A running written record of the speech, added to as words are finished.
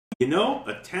You know,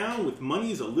 a town with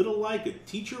money is a little like a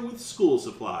teacher with school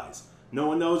supplies. No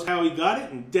one knows how he got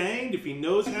it, and danged if he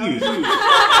knows how to use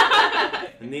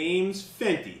it. The name's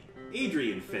Fenty,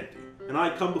 Adrian Fenty, and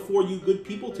I come before you good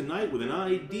people tonight with an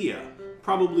idea.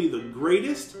 Probably the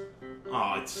greatest.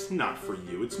 Oh, it's not for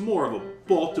you. It's more of a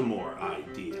Baltimore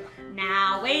idea.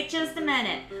 Now, wait just a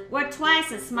minute. We're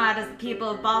twice as smart as the people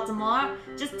of Baltimore.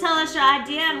 Just tell us your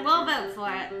idea and we'll vote for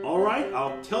it. All right,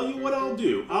 I'll tell you what I'll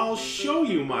do. I'll show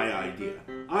you my idea.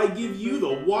 I give you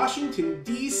the Washington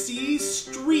DC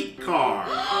Streetcar.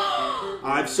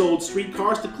 I've sold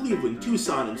streetcars to Cleveland,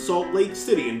 Tucson, and Salt Lake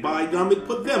City, and by gum, it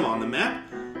put them on the map.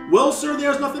 Well, sir,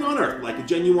 there's nothing on earth like a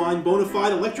genuine, bona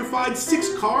fide, electrified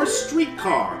six-car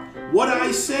streetcar. What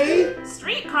I say?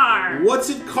 Streetcar. What's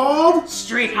it called?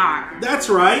 Streetcar. That's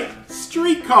right,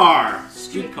 streetcar.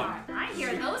 Streetcar. I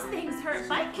hear those things hurt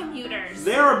bike commuters.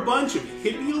 They're a bunch of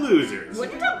hippie losers.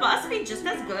 Wouldn't a bus be just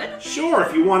as good? Sure,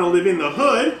 if you want to live in the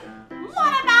hood.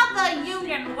 What about the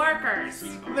union workers?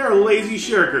 They're lazy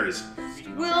shirkers.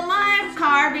 Will my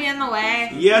car be in the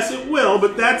way? Yes, it will,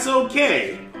 but that's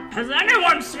okay. Has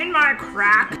anyone seen my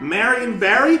crack? Marion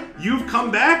Barry, you've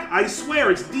come back? I swear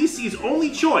it's DC's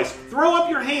only choice. Throw up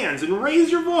your hands and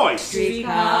raise your voice.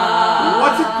 Streetcar.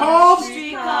 What's it called?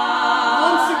 Streetcar.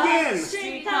 Once again.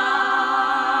 Streetcar.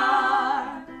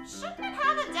 Shouldn't it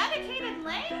have a dedicated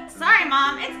lane? Sorry,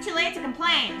 Mom. It's too late to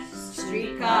complain.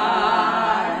 Streetcar.